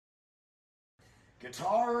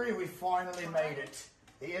Guit-Arie, we finally made it.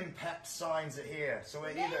 The impact signs are here. So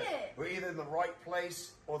we're either in the right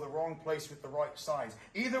place or the wrong place with the right signs.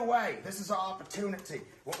 Either way, this is our opportunity.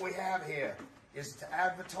 What we have here is to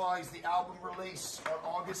advertise the album release on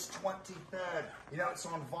August 23rd. You know it's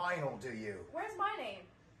on vinyl, do you? Where's my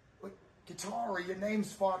name? Guit-Arie, your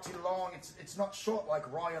name's far too long. It's not short like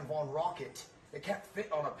Ryan von Rockit. It can't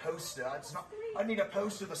fit on a poster. I need a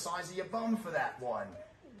poster the size of your bum for that one.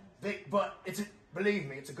 But believe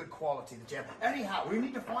me, it's a good quality, the jam. Anyhow, we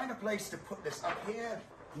need to find a place to put this up here.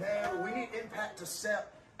 No, we need impact to sell.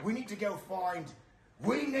 We need to go find.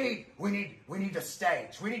 We need a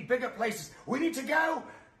stage. We need bigger places. We need to go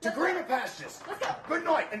to greener pastures. Let's go. Good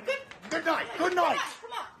night and good night. Good night.